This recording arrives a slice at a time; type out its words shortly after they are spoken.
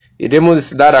Iremos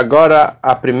estudar agora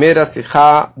a primeira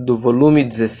Sihá do volume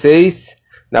 16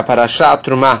 da Parashá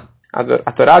Trumá.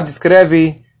 A Torá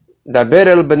descreve Daber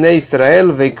el Bnei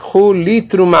Israel veikhu li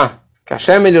Trumá. Que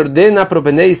Hashem ele ordena para o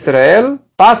Bnei Israel,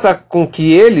 passa com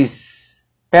que eles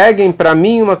peguem para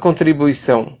mim uma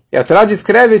contribuição. E a Torá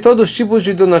descreve todos os tipos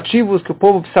de donativos que o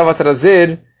povo precisava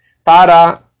trazer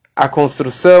para a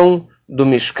construção do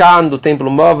Mishkan, do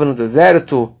templo móvel no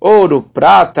deserto, ouro,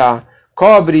 prata,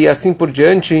 cobre e assim por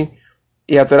diante.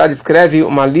 E a Torá descreve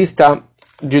uma lista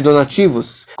de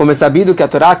donativos. Como é sabido que a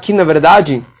Torá aqui, na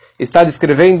verdade, está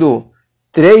descrevendo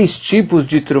 3 tipos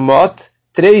de trumot,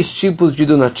 3 tipos de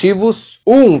donativos.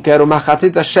 Um, que era o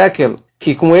Machatzit Shekel,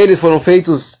 que com eles foram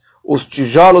feitos os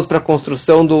tijolos para a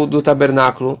construção do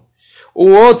tabernáculo. O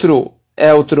outro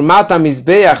é o Trumat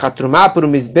HaMizbeach, a Trumá para o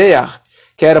Mizbeach,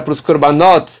 que era para os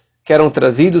Korbanot, que eram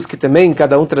trazidos, que também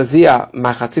cada um trazia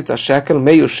Machatzit Shekel,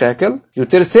 meio shekel. E o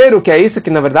terceiro, que é isso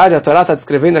que na verdade a Torá está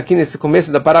descrevendo aqui nesse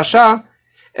começo da Parashá,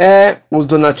 é os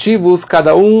donativos,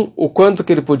 cada um o quanto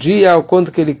que ele podia, o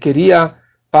quanto que ele queria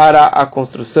para a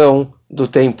construção do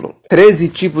templo. 13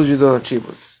 tipos de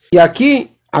donativos. E aqui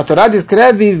a Torá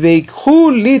descreve veikhu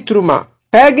li trumá.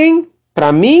 Peguem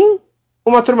para mim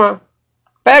uma trumá.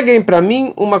 Peguem para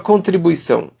mim uma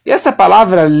contribuição. E essa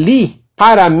palavra li,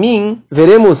 para mim,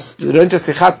 veremos durante a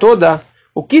Sihá toda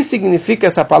o que significa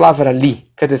essa palavra li.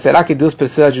 Quer dizer, será que Deus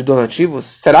precisa de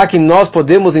donativos? Será que nós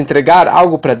podemos entregar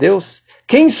algo para Deus?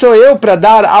 Quem sou eu para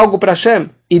dar algo para Hashem?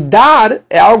 E dar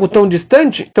é algo tão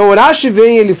distante. Então o Rashi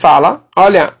vem e ele fala,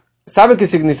 olha, sabe o que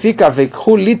significa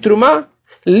veikhu li trumá?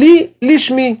 Li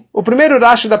lishmi, o primeiro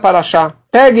Rashi da Parashá.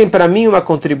 Peguem para mim uma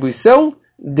contribuição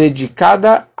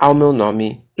dedicada ao meu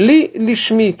nome. Li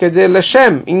lishmi, quer dizer,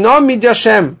 Leshem, em nome de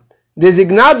Hashem.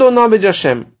 Designado o nome de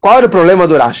Hashem. Qual era o problema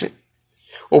do Rashi?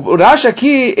 O Rashi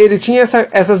aqui, ele tinha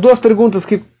essas 2 perguntas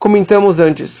que comentamos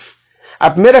antes. A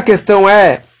primeira questão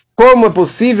é, como é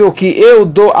possível que eu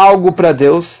dou algo para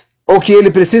Deus? Ou que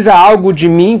ele precisa algo de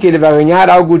mim, que ele vai ganhar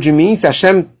algo de mim, se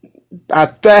Hashem, a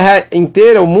terra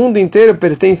inteira, o mundo inteiro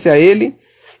pertence a ele?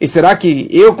 E será que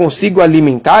eu consigo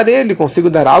alimentar ele, consigo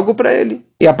dar algo para ele?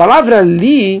 E a palavra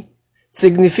li,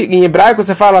 significa, em hebraico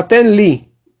você fala até li,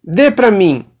 dê para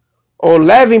mim. Ou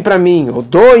levem para mim, ou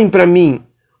doem para mim,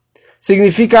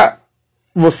 significa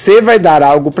você vai dar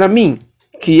algo para mim,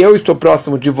 que eu estou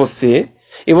próximo de você,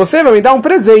 e você vai me dar um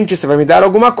presente, você vai me dar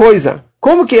alguma coisa.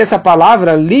 Como que essa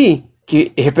palavra li,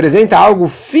 que representa algo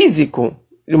físico,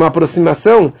 uma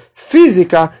aproximação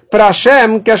física para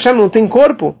Hashem, que Hashem não tem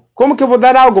corpo, como que eu vou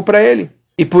dar algo para ele?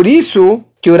 E por isso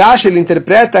que o Rashi ele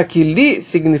interpreta que li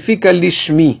significa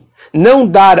lishmi, não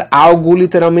dar algo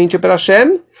literalmente para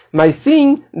Hashem, mas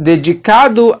sim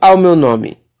dedicado ao meu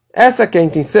nome. Essa que é a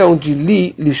intenção de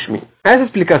li lishmi. Essa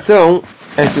explicação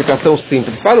é a explicação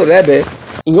simples. Para o Rebbe,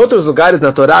 em outros lugares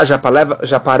na Torá já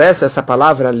aparece essa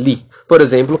palavra li. Por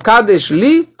exemplo, Kadesh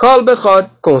li kol bechor.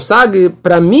 Consagre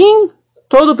para mim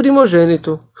todo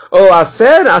primogênito. Ou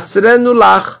aser asrenu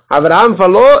lach. Abraham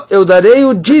falou, eu darei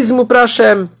o dízimo para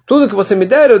Hashem. Tudo que você me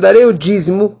der, eu darei o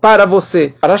dízimo para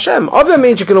você. Para Hashem.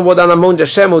 Obviamente que eu não vou dar na mão de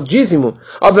Hashem o dízimo.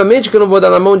 Obviamente que eu não vou dar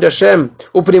na mão de Hashem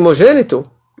o primogênito.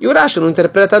 E o Rashi não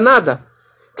interpreta nada.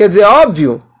 Quer dizer,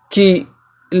 óbvio que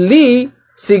li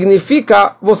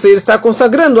significa você estar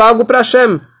consagrando algo para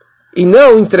Hashem. E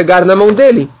não entregar na mão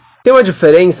dele. Tem uma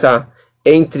diferença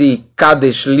entre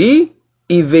Kadesh li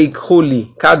e veikhu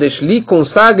li. Kadesh li,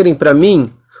 consagrem para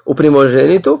mim o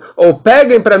primogênito, ou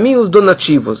peguem para mim os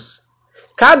donativos.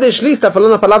 Kadesh li está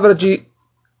falando a palavra de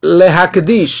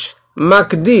lehakdish,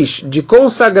 makdish, de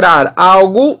consagrar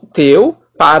algo teu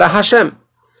para Hashem.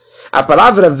 A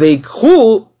palavra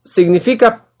veikhu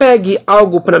significa pegue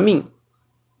algo para mim.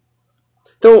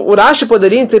 Então o Rashi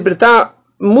poderia interpretar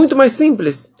muito mais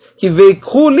simples, que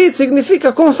veikhu li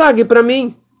significa consagre para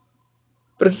mim.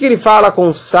 Por que ele fala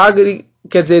consagre,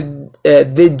 quer dizer,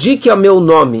 dedique ao meu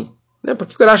nome? Né? Por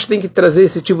que o Rashi tem que trazer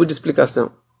esse tipo de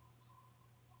explicação?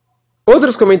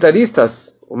 Outros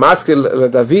comentaristas, o Maskil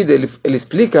David, ele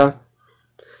explica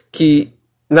que,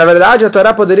 na verdade, a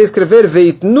Torá poderia escrever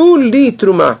veitnu li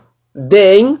trumá,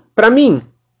 deem para mim.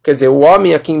 Quer dizer, o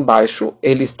homem aqui embaixo,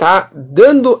 ele está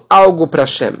dando algo para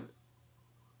Hashem.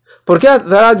 Porque a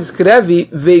Torá descreve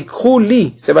veikhu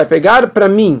li, você vai pegar para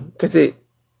mim, quer dizer,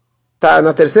 está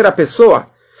na terceira pessoa,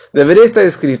 deveria estar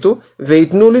escrito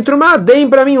veitnu li trumá, deem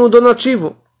para mim um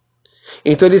donativo.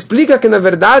 Então ele explica que, na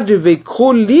verdade,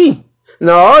 veikhu li,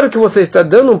 na hora que você está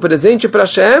dando um presente para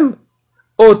Hashem,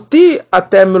 oti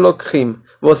atem lokchim,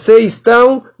 vocês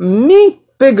estão me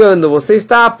pegando, você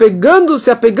está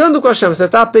se apegando com Hashem, você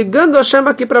está apegando Hashem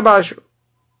aqui para baixo.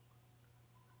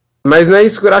 Mas não é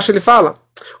isso que o Rashi ele fala.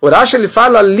 O Rashi ele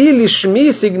fala li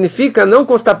lishmi significa não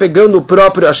que você está pegando o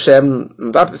próprio Hashem, não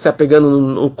está pegando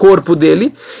no corpo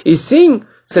dele, e sim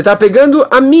você está pegando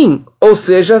a mim, ou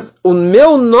seja, o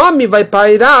meu nome vai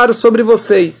pairar sobre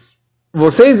vocês.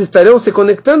 Vocês estarão se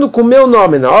conectando com o meu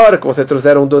nome. Na hora que você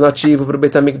trouxer um donativo para o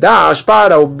Beit HaMikdash,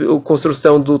 para a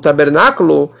construção do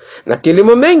tabernáculo, naquele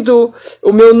momento,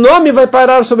 o meu nome vai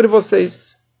pairar sobre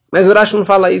vocês. Mas o Rashi não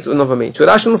fala isso novamente. O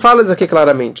Rashi não fala isso aqui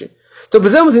claramente. Então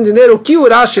precisamos entender o que o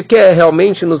Rashi quer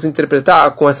realmente nos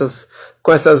interpretar com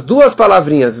essas duas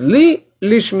palavrinhas, li,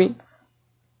 lishmi.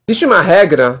 Existe uma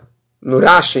regra no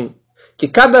Rashi, que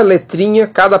cada letrinha,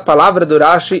 cada palavra do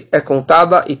Rashi é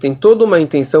contada e tem toda uma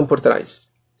intenção por trás.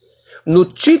 No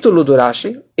título do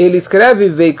Rashi, ele escreve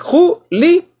Veikhu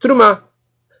li truma.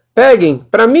 Peguem,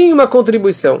 para mim, uma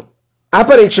contribuição.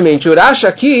 Aparentemente, o Rashi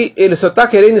aqui, ele só está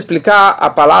querendo explicar a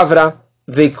palavra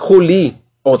Veikhu li,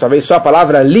 ou talvez só a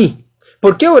palavra li.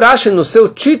 Porque o Rashi, no seu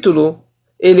título,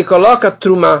 ele coloca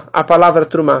truma, a palavra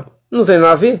truma. Não tem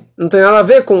nada a ver. Não tem nada a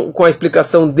ver com a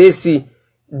explicação desse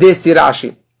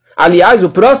Rashi. Aliás, o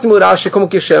próximo Rashi, como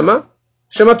que chama?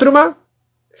 Chama Trumá.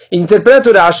 Interpreta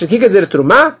o Rashi, o que quer dizer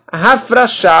Trumá?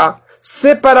 Hafrashá,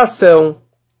 separação.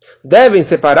 Devem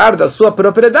separar da sua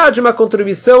propriedade uma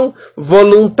contribuição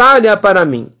voluntária para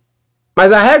mim.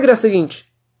 Mas a regra é a seguinte.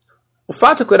 O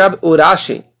fato que o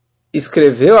Rashi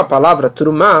escreveu a palavra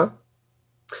Trumá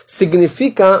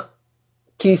significa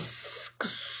que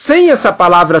sem essa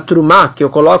palavra Trumá, que eu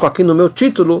coloco aqui no meu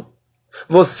título,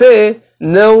 você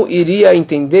não iria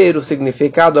entender o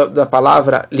significado da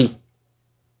palavra li.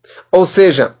 Ou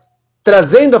seja,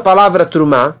 trazendo a palavra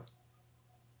trumá,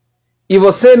 e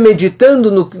você meditando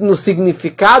no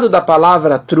significado da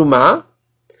palavra trumá,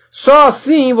 só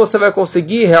assim você vai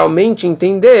conseguir realmente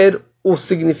entender o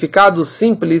significado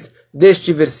simples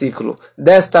deste versículo,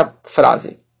 desta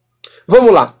frase.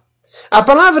 Vamos lá. A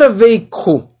palavra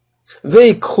veikhu.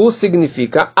 Veikhu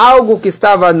significa algo que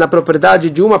estava na propriedade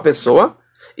de uma pessoa,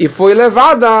 e foi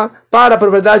levada para a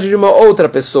propriedade de uma outra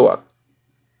pessoa.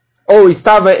 Ou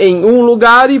estava em um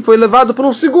lugar e foi levado para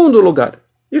um segundo lugar.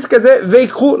 Isso quer dizer,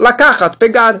 veikhu lakachat,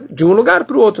 pegar de um lugar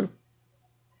para o outro.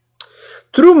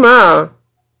 Trumá,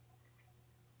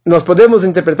 nós podemos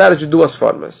interpretar de duas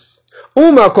formas.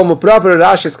 Uma, como o próprio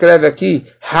Rashi escreve aqui,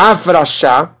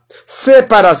 hafrashá,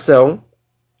 separação.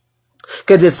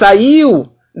 Quer dizer,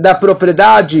 saiu da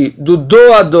propriedade do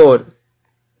doador,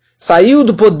 saiu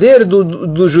do poder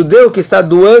do judeu que está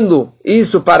doando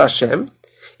isso para Hashem,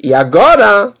 e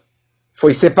agora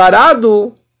foi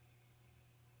separado,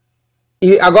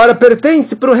 e agora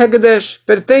pertence para o Hegdesh,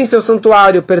 pertence ao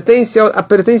santuário, pertence a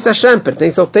Hashem,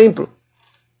 pertence ao templo.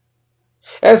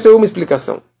 Essa é uma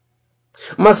explicação.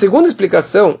 Uma segunda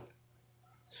explicação,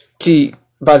 que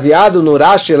baseado no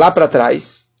Rashi lá para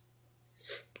trás,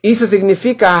 isso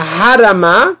significa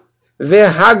haramá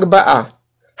vehagba'ah.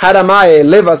 Haramá é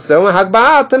elevação, a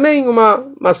Hagba'ah também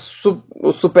uma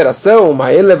superação,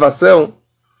 uma elevação.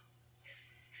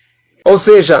 Ou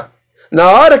seja,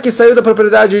 na hora que saiu da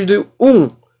propriedade do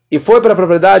um e foi para a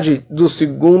propriedade do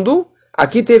segundo,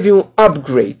 aqui teve um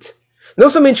upgrade. Não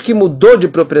somente que mudou de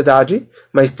propriedade,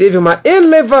 mas teve uma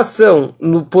elevação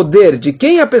no poder de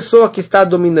quem é a pessoa que está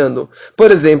dominando.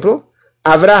 Por exemplo,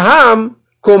 Abraham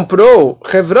comprou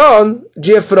Hebron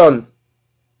de Efron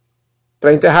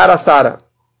para enterrar a Sara.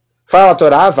 Fala a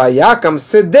Torá, Vayakam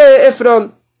sede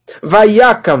Efron.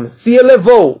 Vayakam se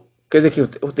elevou. Quer dizer que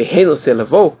o terreno se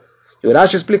elevou. E o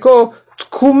Rashi explicou,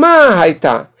 Tkuma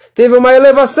haita. Teve uma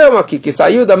elevação aqui, que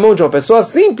saiu da mão de uma pessoa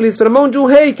simples para a mão de um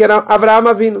rei, que era Abraham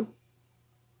Avinu.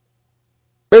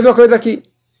 Mesma coisa aqui.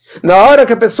 Na hora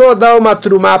que a pessoa dá uma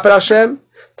trumá para Hashem,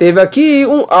 teve aqui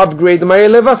um upgrade, uma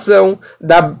elevação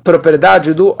da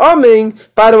propriedade do homem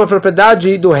para uma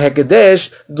propriedade do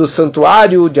Hegdesh, do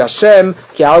santuário de Hashem,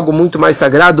 que é algo muito mais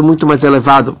sagrado, muito mais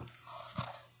elevado.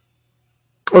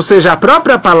 Ou seja, a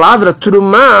própria palavra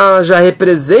Trumá já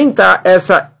representa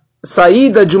essa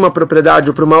saída de uma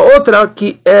propriedade para uma outra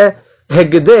que é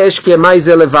Hegdesh, que é mais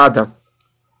elevada.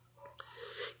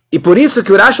 E por isso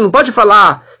que o Rashi não pode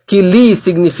falar que li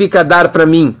significa dar para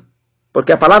mim.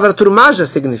 Porque a palavra Trumá já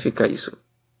significa isso.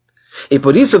 E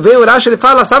por isso vem o Rashi, ele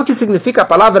fala, sabe o que significa a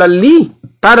palavra li?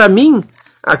 Para mim,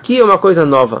 aqui é uma coisa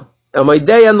nova. É uma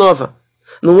ideia nova.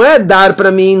 Não é dar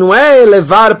para mim, não é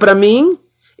elevar para mim,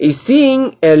 e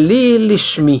sim é li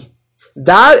lishmi.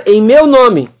 Dar em meu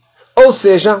nome. Ou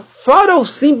seja, fora o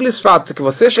simples fato que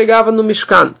você chegava no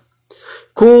Mishkan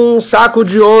com um saco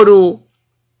de ouro,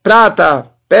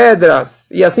 prata, pedras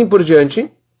e assim por diante,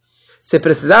 você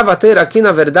precisava ter aqui,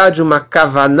 na verdade, uma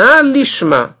kavaná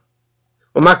lishma.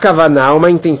 Uma kavaná, uma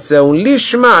intenção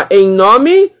lishma, em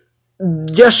nome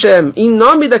de Hashem, em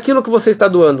nome daquilo que você está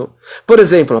doando. Por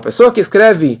exemplo, uma pessoa que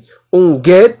escreve um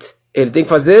get, ele tem que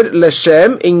fazer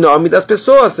Leshem em nome das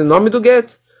pessoas, em nome do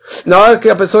get. Na hora que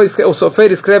a pessoa, o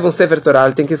sofer escreve um Sefer Torah,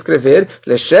 ele tem que escrever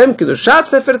Leshem Kedushat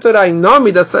Sefer Torah, em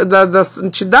nome da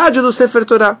santidade do Sefer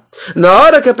Torah. Na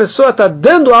hora que a pessoa está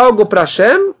dando algo para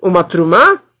Hashem, uma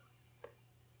trumá,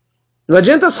 não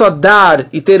adianta só dar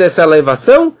e ter essa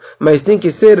elevação, mas tem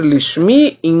que ser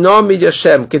Lishmi em nome de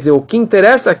Hashem. Quer dizer, o que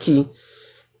interessa aqui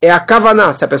é a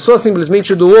Kavaná. Se a pessoa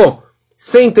simplesmente doou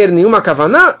sem ter nenhuma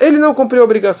Kavaná, ele não cumpriu a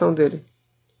obrigação dele.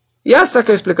 E essa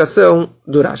que é a explicação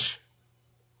do Rashi.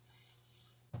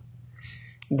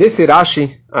 Desse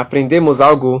Rashi, aprendemos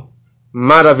algo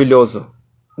maravilhoso.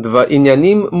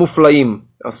 Inyanim Muflaim.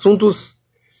 Assuntos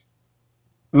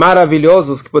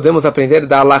maravilhosos que podemos aprender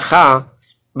da Halachá,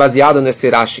 baseado nesse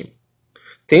Rashi.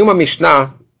 Tem uma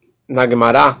Mishnah na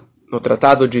Gemara, no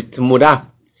tratado de Tmurá,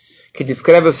 que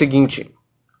descreve o seguinte: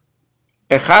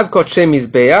 Echad kotshe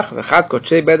mizbeach, echad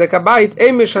kotshe bedek habayit,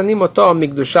 ei meshanim oto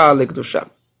migdusha lekdusha.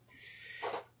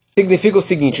 Significa o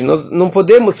seguinte: nós não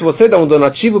podemos, se você dá um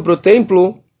donativo para o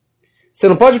templo, você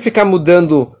não pode ficar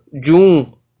mudando de um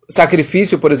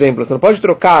sacrifício, por exemplo. Você não pode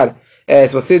trocar,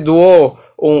 se você doou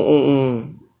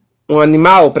um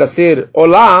animal para ser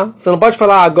olá, você não pode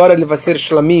falar agora ele vai ser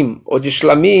shlamim, ou de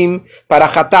shlamim para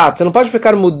hatat. Você não pode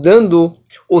ficar mudando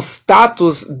o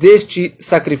status deste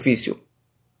sacrifício.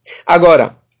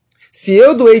 Agora, se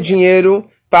eu doei dinheiro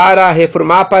para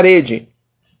reformar a parede,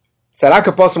 será que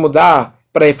eu posso mudar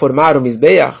para reformar o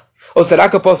Mizbeach? Ou será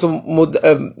que eu posso mudar,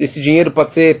 esse dinheiro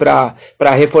pode ser para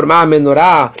reformar a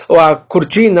menorá, ou a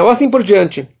cortina, ou assim por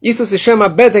diante? Isso se chama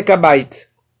Bedek Habayit.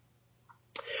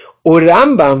 O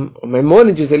Rambam, o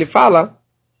Maimônides, ele fala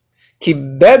que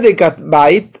Bedek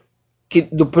Habayit, que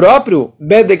do próprio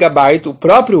Bedek Habayit,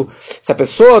 se a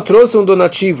pessoa trouxe um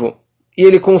donativo e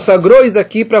ele consagrou isso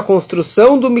daqui para a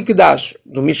construção do Mikdash,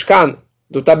 do Mishkan,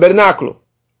 do tabernáculo,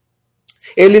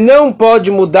 ele não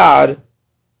pode mudar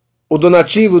o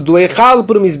donativo do Eichal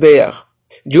para o Mizbeach,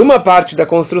 de uma parte da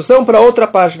construção para outra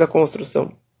parte da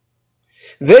construção.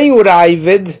 Vem o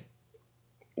Raived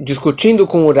discutindo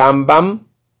com o Rambam,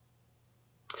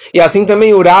 e assim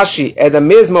também o Rashi é da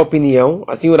mesma opinião.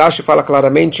 Assim o Rashi fala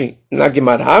claramente na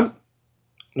Gemara,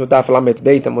 no Daf Lamed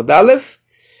Beit Amud Aleph,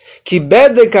 que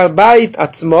Bedek Habayit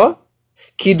Atzmo,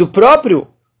 que do próprio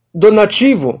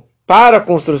donativo para a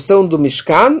construção do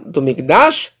Mishkan, do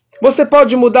Mikdash, você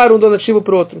pode mudar um donativo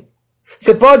para o outro.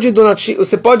 Você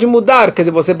pode mudar, quer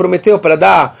dizer, você prometeu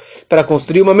para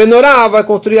construir uma menorá, vai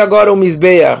construir agora um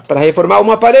Mizbeach, para reformar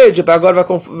uma parede, para agora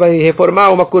vai reformar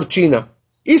uma cortina.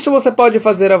 Isso você pode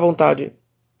fazer à vontade.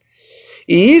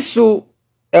 E isso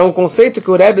é um conceito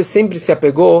que o Rebbe sempre se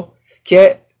apegou,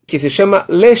 que se chama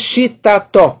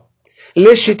Leshitató.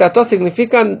 Leshitató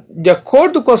significa de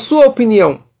acordo com a sua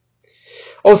opinião.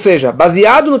 Ou seja,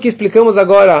 baseado no que explicamos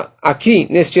agora aqui,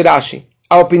 neste Rashi,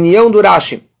 a opinião do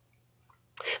Rashi,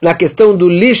 na questão do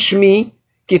Lishmi,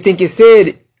 que tem que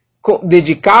ser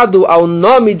dedicado ao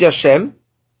nome de Hashem.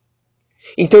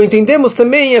 Então entendemos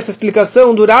também essa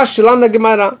explicação do Rashi lá na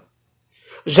Gemara.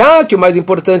 Já que o mais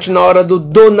importante na hora do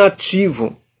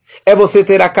donativo é você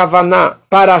ter a Kavaná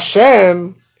para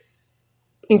Hashem,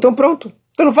 então pronto.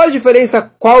 Então não faz diferença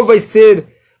qual vai ser,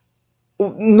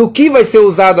 no que vai ser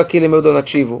usado aquele meu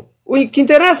donativo. O que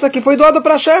interessa é que foi doado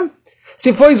para Hashem.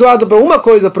 Se foi doado para uma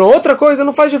coisa, para outra coisa,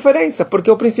 não faz diferença,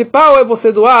 porque o principal é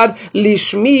você doar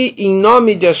Lishmi em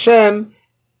nome de Hashem,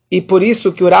 e por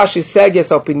isso que o Rashi segue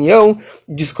essa opinião,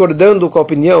 discordando com a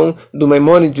opinião do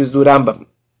Maimônides do Rambam.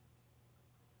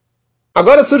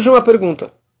 Agora surge uma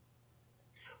pergunta.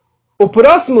 O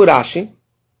próximo Rashi,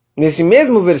 nesse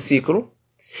mesmo versículo,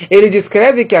 ele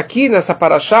descreve que aqui nessa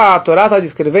parashá, a Torá está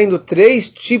descrevendo 3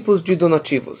 tipos de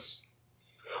donativos.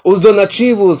 Os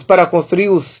donativos para construir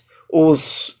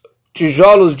os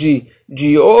tijolos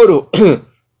de ouro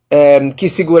que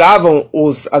seguravam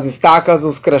as estacas,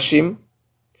 os krashim.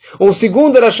 Um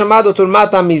segundo era chamado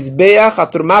Turmat HaMizbeach, a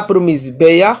turma para o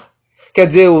Mizbeach, quer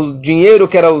dizer, o dinheiro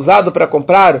que era usado para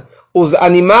comprar os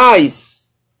animais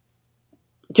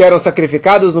que eram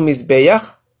sacrificados no Mizbeach.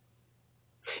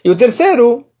 E o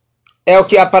terceiro é o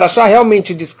que a Parashá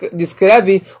realmente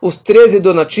descreve, os 13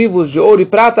 donativos de ouro e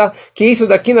prata, que isso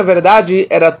daqui na verdade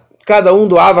era cada um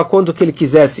doava quanto que ele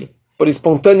quisesse, por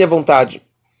espontânea vontade.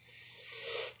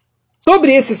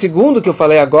 Sobre esse segundo que eu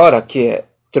falei agora, que é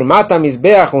Turmat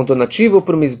HaMizbeach, um donativo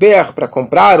para o Mizbeach, para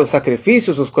comprar os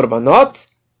sacrifícios, os korbanot,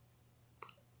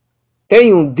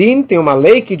 tem um din, tem uma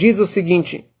lei que diz o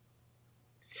seguinte,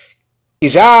 que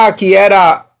já que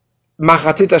era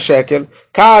machatzita shekel,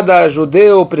 cada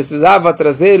judeu precisava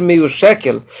trazer meio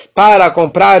shekel para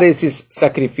comprar esses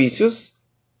sacrifícios.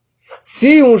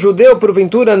 Se um judeu,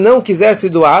 porventura, não quisesse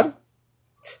doar,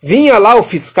 vinha lá o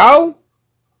fiscal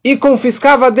e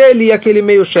confiscava dele aquele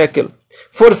meio shekel.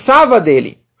 Forçava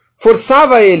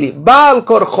ele, Baal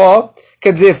Korcho,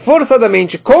 quer dizer,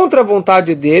 forçadamente, contra a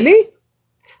vontade dele,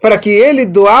 para que ele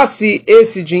doasse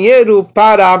esse dinheiro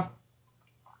para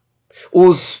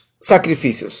os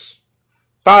sacrifícios,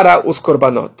 para os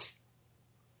korbanot.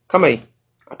 Calma aí.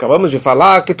 Acabamos de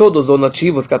falar que todos os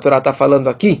donativos que a Torá está falando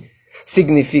aqui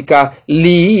significa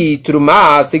li,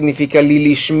 trumá, significa li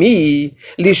lishmi,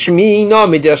 lishmi em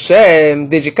nome de Hashem,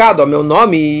 dedicado ao meu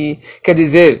nome, quer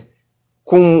dizer,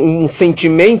 com um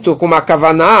sentimento, com uma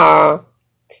kavaná,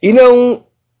 e não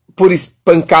por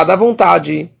espancada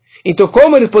vontade. Então,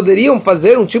 como eles poderiam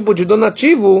fazer um tipo de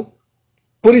donativo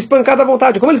por espancada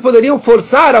vontade? Como eles poderiam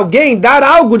forçar alguém a dar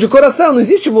algo de coração? Não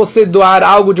existe você doar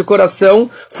algo de coração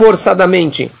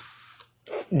forçadamente.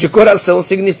 De coração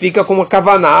significa como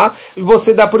kavaná,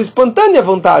 você dá por espontânea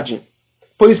vontade.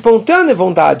 Por espontânea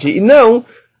vontade, e não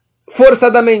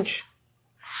forçadamente.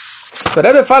 O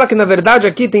Rebbe fala que, na verdade,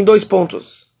 aqui tem 2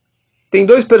 pontos. Tem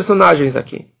 2 personagens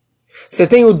aqui. Você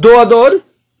tem o doador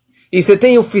e você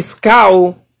tem o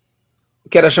fiscal,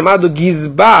 que era chamado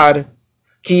Gizbar,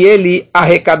 que ele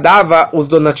arrecadava os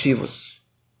donativos.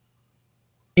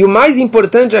 E o mais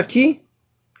importante aqui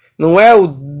não é o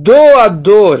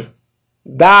doador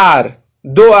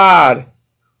doar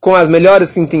com as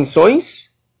melhores intenções.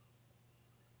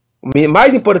 O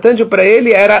mais importante para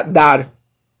ele era dar.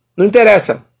 Não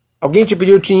interessa. Alguém te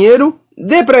pediu dinheiro,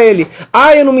 dê para ele.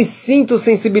 Eu não me sinto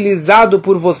sensibilizado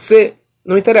por você.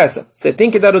 Não interessa. Você tem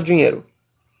que dar o dinheiro.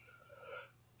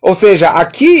 Ou seja,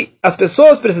 aqui as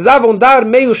pessoas precisavam dar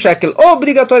meio shekel,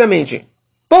 obrigatoriamente.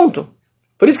 Ponto.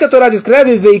 Por isso que a Torá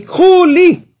descreve veikhu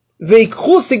li.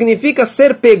 Veikhu significa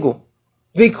ser pego.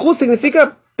 Veikhu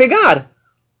significa pegar.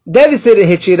 Deve ser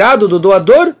retirado do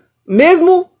doador,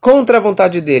 mesmo contra a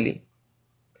vontade dele.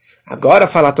 Agora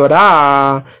fala a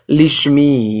Torá,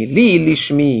 lishmi, li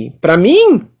lishmi. Para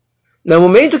mim, no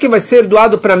momento que vai ser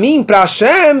doado para mim, para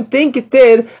Hashem, tem que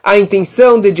ter a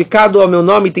intenção dedicada ao meu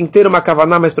nome, tem que ter uma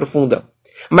kavaná mais profunda.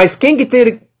 Mas quem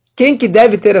que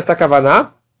deve ter essa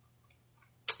kavaná?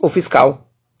 O fiscal,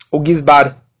 o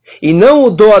gizbar, e não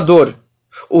o doador.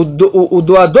 O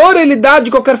doador ele dá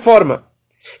de qualquer forma.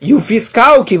 E o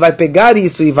fiscal que vai pegar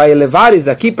isso e vai levar isso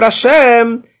aqui para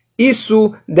Hashem,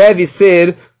 isso deve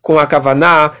ser com a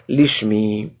kavaná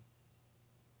lishmi.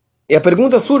 E a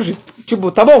pergunta surge,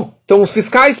 tá bom, então os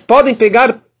fiscais podem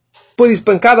pegar por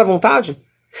espancada à vontade?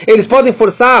 Eles podem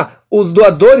forçar os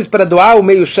doadores para doar o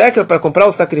meio shekel para comprar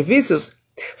os sacrifícios?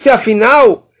 Se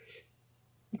afinal,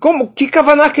 que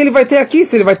kavaná que ele vai ter aqui?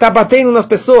 Se ele vai estar batendo nas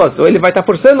pessoas, ou ele vai estar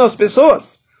forçando as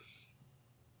pessoas?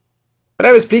 O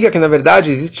Rebbe explica que na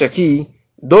verdade existe aqui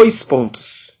 2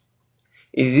 pontos.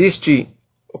 Existe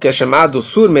o que é chamado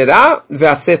Sur Merah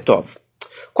ve'aseh tov.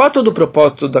 Qual é todo o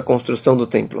propósito da construção do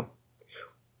templo?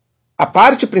 A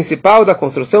parte principal da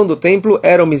construção do templo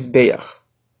era o Mizbeach,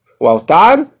 o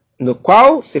altar no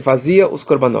qual se fazia os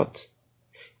korbanot.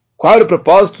 Qual era o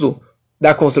propósito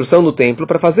da construção do templo?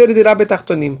 Para fazer Dirá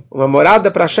Betartonim, uma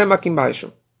morada para Hashem aqui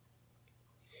embaixo.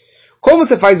 Como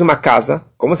você faz uma casa,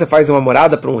 como você faz uma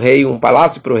morada para um rei, um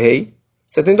palácio para o rei?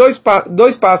 Você tem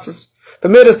dois passos.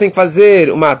 Primeiro você tem que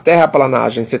fazer uma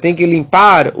terraplanagem, você tem que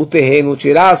limpar o terreno,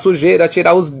 tirar a sujeira,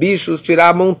 tirar os bichos, tirar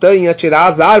a montanha, tirar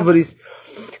as árvores,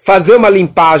 fazer uma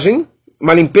limpagem,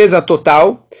 uma limpeza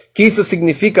total, que isso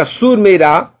significa Sur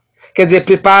Merah, quer dizer,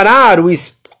 preparar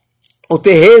o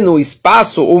terreno, o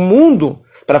espaço, o mundo,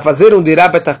 para fazer um Dirá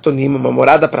Betartonim, uma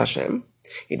morada para Hashem.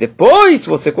 E depois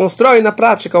você constrói na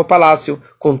prática o palácio,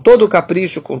 com todo o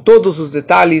capricho, com todos os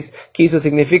detalhes, que isso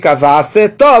significa Va'aseh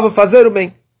tov, fazer o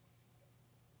bem.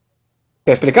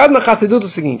 Está explicado na Hassidut o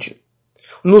seguinte: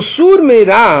 no Sur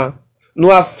Merah,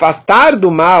 no afastar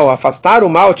do mal, afastar o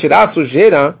mal, tirar a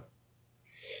sujeira,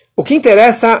 o que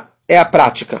interessa é a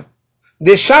prática.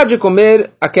 Deixar de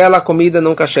comer aquela comida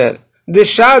não kasher.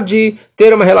 Deixar de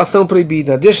ter uma relação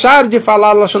proibida. Deixar de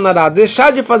falar lashon hará.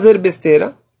 Deixar de fazer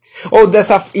besteira.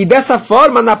 E dessa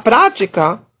forma, na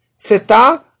prática, você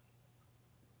está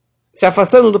se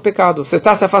afastando do pecado. Você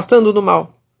está se afastando do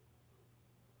mal.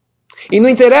 E não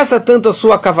interessa tanto a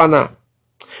sua kavaná.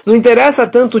 Não interessa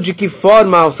tanto de que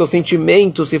forma o seu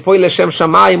sentimento, se foi Leshem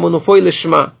Shamayim ou não foi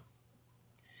Leshma.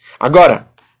 Agora,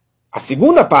 a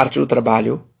segunda parte do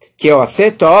trabalho, que é o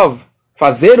Aseh Tov,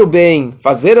 fazer o bem,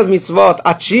 fazer as mitzvot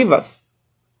ativas,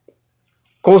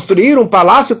 construir um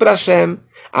palácio para Hashem,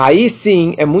 aí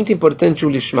sim é muito importante o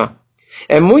Lishma.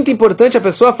 É muito importante a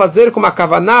pessoa fazer com uma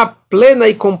kavaná plena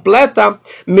e completa,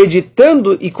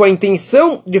 meditando e com a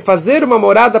intenção de fazer uma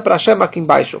morada para Hashem aqui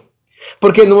embaixo.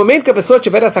 Porque no momento que a pessoa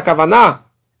tiver essa kavaná,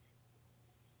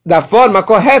 da forma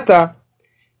correta,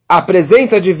 a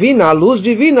presença divina, a luz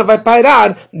divina vai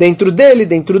pairar dentro dele,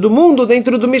 dentro do mundo,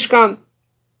 dentro do Mishkan.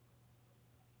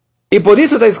 E por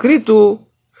isso está escrito,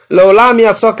 Leolam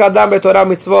yasok adam betorah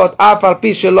mitzvot, af al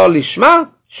pi shelo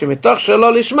lishma, shemitoch shelo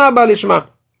lishma ba lishma.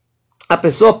 A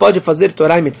pessoa pode fazer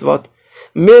Torá e mitzvot,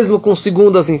 mesmo com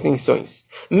segundas intenções.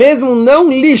 Mesmo não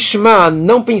lishma,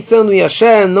 não pensando em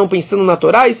Hashem, não pensando na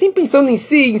Torá, e sim pensando em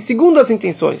si, em segundas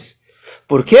intenções.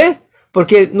 Por quê?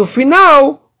 Porque no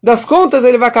final das contas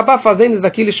ele vai acabar fazendo isso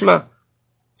daqui lishma.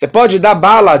 Você pode dar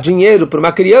bala, dinheiro para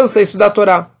uma criança e estudar a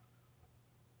Torá.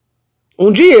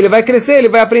 Um dia ele vai crescer, ele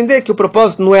vai aprender que o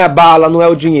propósito não é a bala, não é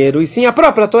o dinheiro, e sim a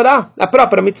própria Torá, a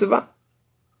própria mitzvah.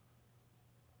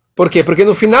 Por quê? Porque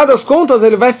no final das contas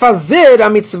ele vai fazer a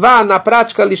mitzvah na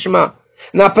prática lishma.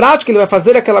 Na prática ele vai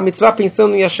fazer aquela mitzvah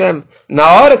pensando em Hashem.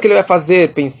 Na hora que ele vai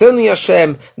fazer pensando em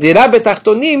Hashem, dirá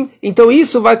betartonim, então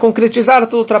isso vai concretizar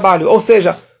todo o trabalho. Ou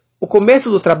seja, o começo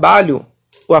do trabalho,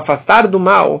 o afastar do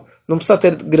mal, não precisa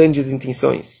ter grandes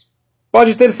intenções.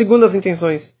 Pode ter segundas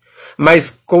intenções.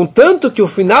 Mas contanto que o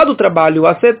final do trabalho, o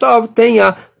asetov,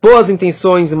 tenha boas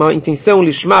intenções, uma intenção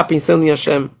lishma pensando em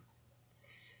Hashem.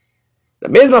 Da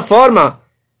mesma forma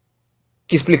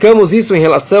que explicamos isso em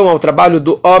relação ao trabalho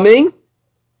do homem,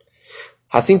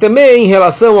 assim também em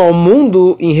relação ao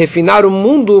mundo, em refinar o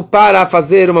mundo para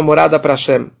fazer uma morada para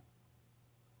Hashem. A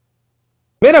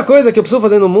primeira coisa que eu preciso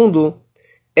fazer no mundo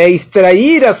é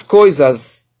extrair as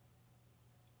coisas,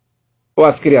 ou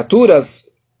as criaturas,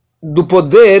 do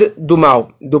poder do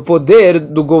mal, do poder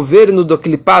do governo do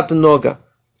Klipat Noga.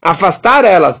 Afastar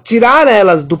elas, tirar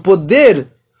elas do poder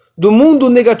do mundo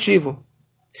negativo.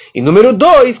 E número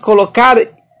 2, colocar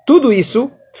tudo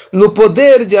isso no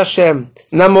poder de Hashem,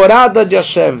 na morada de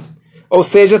Hashem. Ou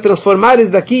seja, transformar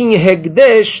isso daqui em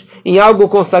Hegdesh, em algo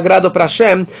consagrado para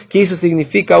Hashem, que isso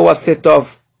significa o Asetov.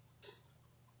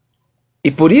 E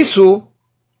por isso,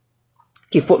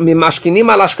 que Mimashkinim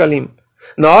alashkalim,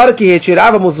 na hora que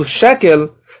retirávamos o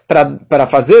shekel para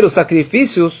fazer os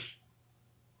sacrifícios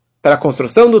para a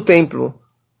construção do templo,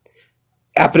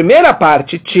 a primeira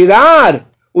parte, tirar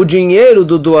o dinheiro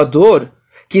do doador,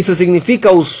 que isso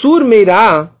significa o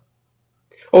surmeirá,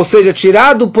 ou seja,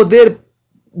 tirar do poder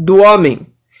do homem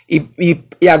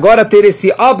e agora ter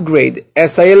esse upgrade,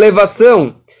 essa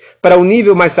elevação para um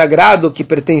nível mais sagrado que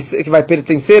vai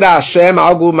pertencer a Hashem,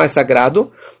 algo mais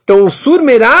sagrado. Então o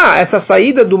surmeirá, essa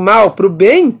saída do mal para o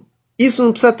bem, isso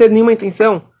não precisa ter nenhuma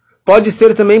intenção. Pode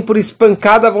ser também por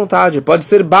espancada à vontade, pode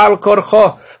ser bal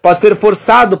korcho, pode ser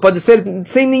forçado, pode ser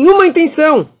sem nenhuma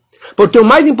intenção. Porque o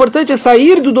mais importante é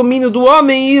sair do domínio do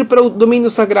homem e ir para o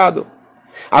domínio sagrado.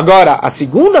 Agora, a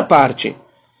segunda parte,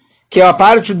 que é a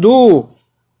parte do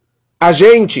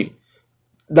agente,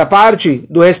 da parte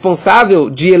do responsável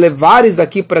de elevar isso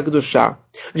daqui para Kedushá,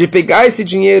 de pegar esse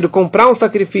dinheiro, comprar um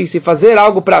sacrifício e fazer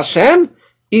algo para Hashem,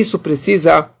 isso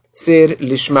precisa ser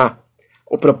lishma.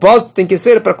 O propósito tem que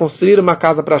ser para construir uma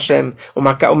casa para Hashem,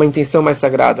 uma intenção mais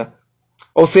sagrada.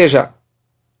 Ou seja,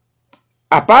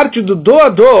 a parte do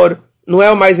doador não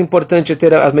é o mais importante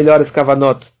ter as melhores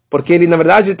kavanot, porque ele, na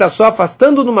verdade, está só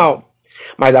afastando do mal.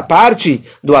 Mas a parte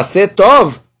do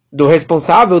asetov, do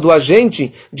responsável, do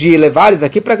agente, de levar isso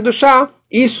aqui para Kedushá,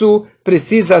 isso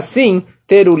precisa sim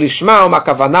ter o lishma, uma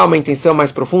kavaná, uma intenção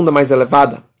mais profunda, mais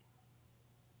elevada.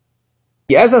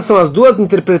 E essas são as duas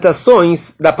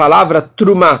interpretações da palavra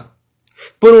trumá.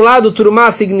 Por um lado, trumá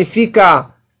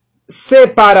significa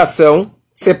separação,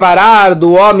 separar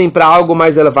do homem para algo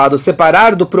mais elevado,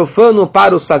 separar do profano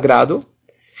para o sagrado.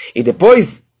 E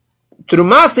depois,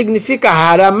 trumá significa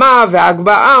haramá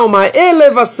ve'agba'á, uma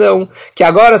elevação, que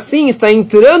agora sim está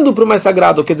entrando para o mais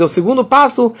sagrado. Quer dizer, o segundo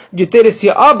passo de ter esse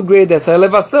upgrade, essa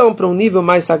elevação para um nível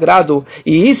mais sagrado.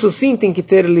 E isso sim tem que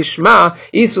ter lishma,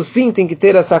 isso sim tem que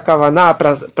ter essa kavaná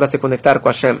para se conectar com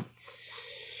Hashem.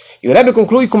 E o Rebbe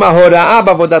conclui com uma Hora'á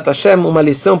b'avodat Hashem, uma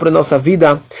lição para a nossa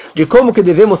vida, de como que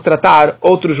devemos tratar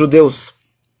outros judeus.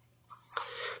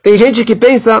 Tem gente que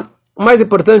pensa, o mais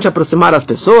importante é aproximar as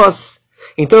pessoas,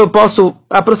 então eu posso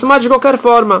aproximar de qualquer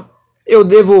forma. Eu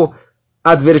devo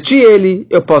advertir ele,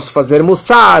 eu posso fazer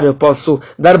mussar, eu posso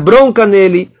dar bronca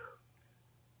nele.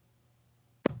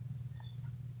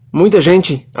 Muita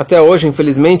gente, até hoje,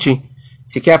 infelizmente,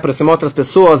 se quer aproximar outras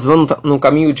pessoas, vão no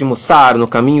caminho de mussar, no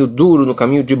caminho duro, no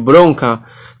caminho de bronca,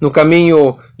 no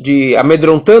caminho de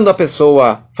amedrontando a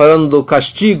pessoa, falando do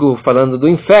castigo, falando do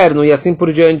inferno e assim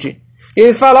por diante. E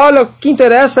eles falam, olha, o que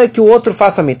interessa é que o outro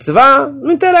faça mitzvah,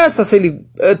 não interessa se ele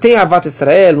tem Avat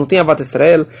Israel, não tem Avat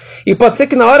Israel. E pode ser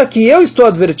que na hora que eu estou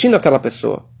advertindo aquela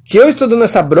pessoa, que eu estou dando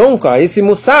essa bronca, esse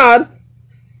mussar,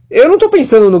 eu não estou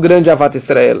pensando no grande Avat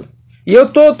Israel. E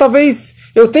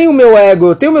eu tenho o meu ego,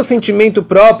 eu tenho o meu sentimento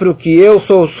próprio, que eu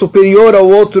sou superior ao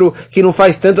outro que não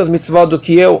faz tantas mitzvot do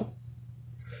que eu.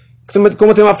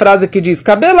 Como tem uma frase que diz,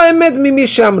 Kabela emed mimi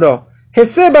shamro.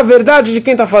 Receba a verdade de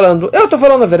quem está falando. Eu estou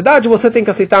falando a verdade, você tem que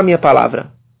aceitar a minha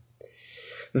palavra.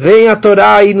 Vem a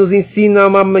Torá e nos ensina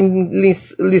uma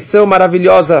lição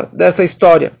maravilhosa dessa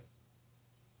história.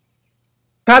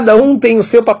 Cada um tem o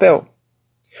seu papel.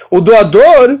 O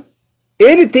doador,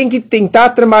 ele tem que tentar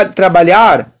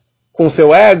trabalhar com o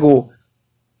seu ego.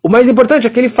 O mais importante é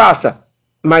que ele faça.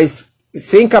 Mas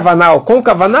sem kavaná ou com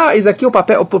kavaná, isso aqui é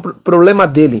o problema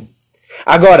dele.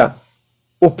 Agora,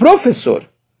 o professor,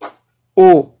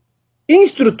 o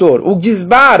instrutor, o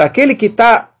gizbar, aquele que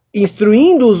está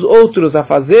instruindo os outros a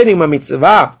fazerem uma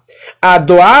mitzvah, a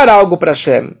doar algo para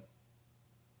Hashem,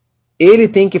 ele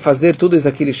tem que fazer tudo isso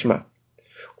aqui lishma.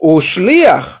 O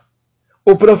shliach,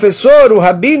 o professor, o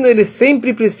rabino, ele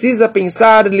sempre precisa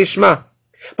pensar lishma,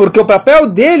 porque o papel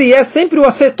dele é sempre o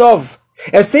asetov,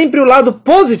 é sempre o lado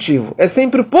positivo, é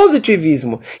sempre o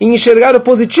positivismo, em enxergar o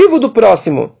positivo do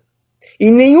próximo.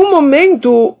 Em nenhum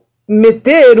momento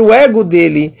meter o ego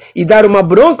dele e dar uma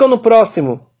bronca no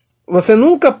próximo. Você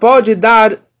nunca pode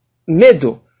dar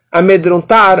medo,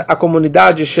 amedrontar a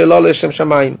comunidade Shelol Leshem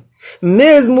Shamayim.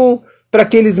 Mesmo para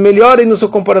que eles melhorem no seu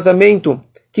comportamento,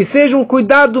 que seja um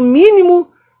cuidado mínimo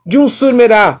de um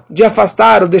surmerá, de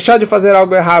afastar ou deixar de fazer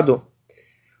algo errado.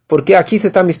 Porque aqui você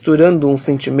está misturando um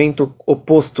sentimento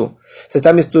oposto. Você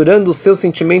está misturando o seu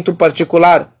sentimento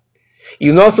particular. E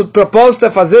o nosso propósito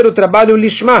é fazer o trabalho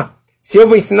lishma. Se eu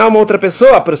vou ensinar uma outra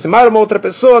pessoa, aproximar uma outra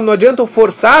pessoa, não adianta eu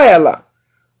forçar ela.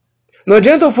 Não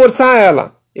adianta eu forçar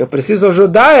ela. Eu preciso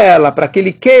ajudar ela para que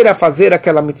ele queira fazer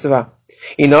aquela mitzvah.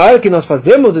 E na hora que nós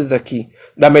fazemos isso daqui,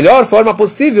 da melhor forma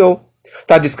possível,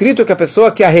 está descrito que a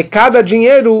pessoa que arrecada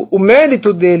dinheiro, o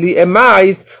mérito dele é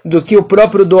mais do que o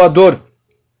próprio doador.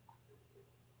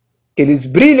 Eles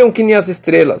brilham que nem as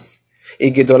estrelas.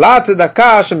 E Gedolat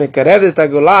Tzedakah, Shemekarev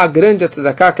Tagolá, grande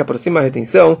Tzedakah que aproxima a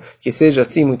retenção, que seja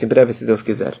assim muito em breve, se Deus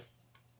quiser.